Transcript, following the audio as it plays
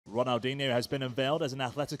Ronaldinho has been unveiled as an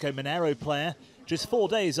Atletico Mineiro player just 4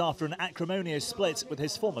 days after an acrimonious split with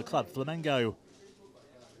his former club Flamengo.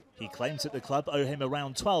 He claims that the club owe him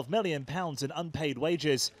around £12 million in unpaid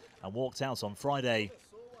wages and walked out on Friday.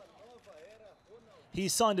 He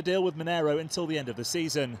signed a deal with Mineiro until the end of the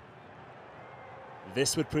season.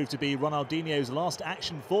 This would prove to be Ronaldinho's last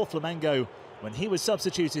action for Flamengo when he was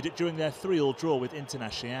substituted during their 3-3 draw with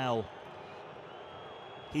Internacional.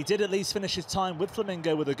 He did at least finish his time with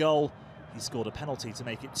Flamengo with a goal. He scored a penalty to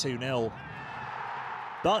make it 2-0.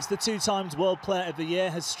 But the 2-time World Player of the Year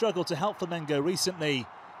has struggled to help Flamengo recently.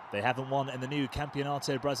 They haven't won in the new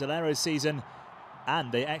Campeonato Brasileiro season,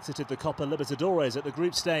 and they exited the Copa Libertadores at the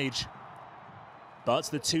group stage. But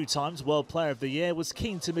the 2-time World Player of the Year was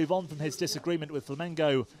keen to move on from his disagreement with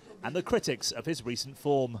Flamengo and the critics of his recent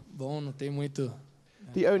form.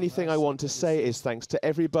 The only thing I want to say is thanks to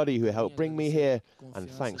everybody who helped bring me here,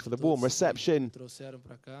 and thanks for the warm reception.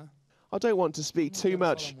 I don't want to speak too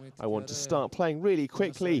much. I want to start playing really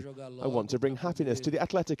quickly. I want to bring happiness to the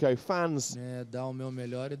Atletico fans.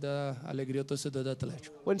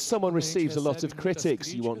 When someone receives a lot of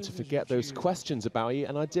critics, you want to forget those questions about you,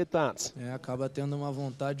 and I did that.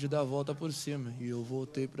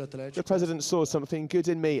 The president saw something good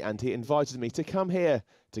in me, and he invited me to come here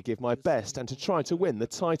to give my best and to try to win the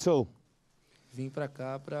title.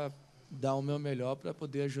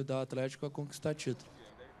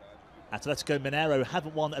 Atletico Mineiro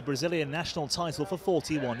haven't won a Brazilian national title for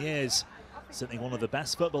 41 years. Certainly one of the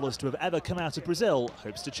best footballers to have ever come out of Brazil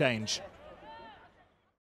hopes to change.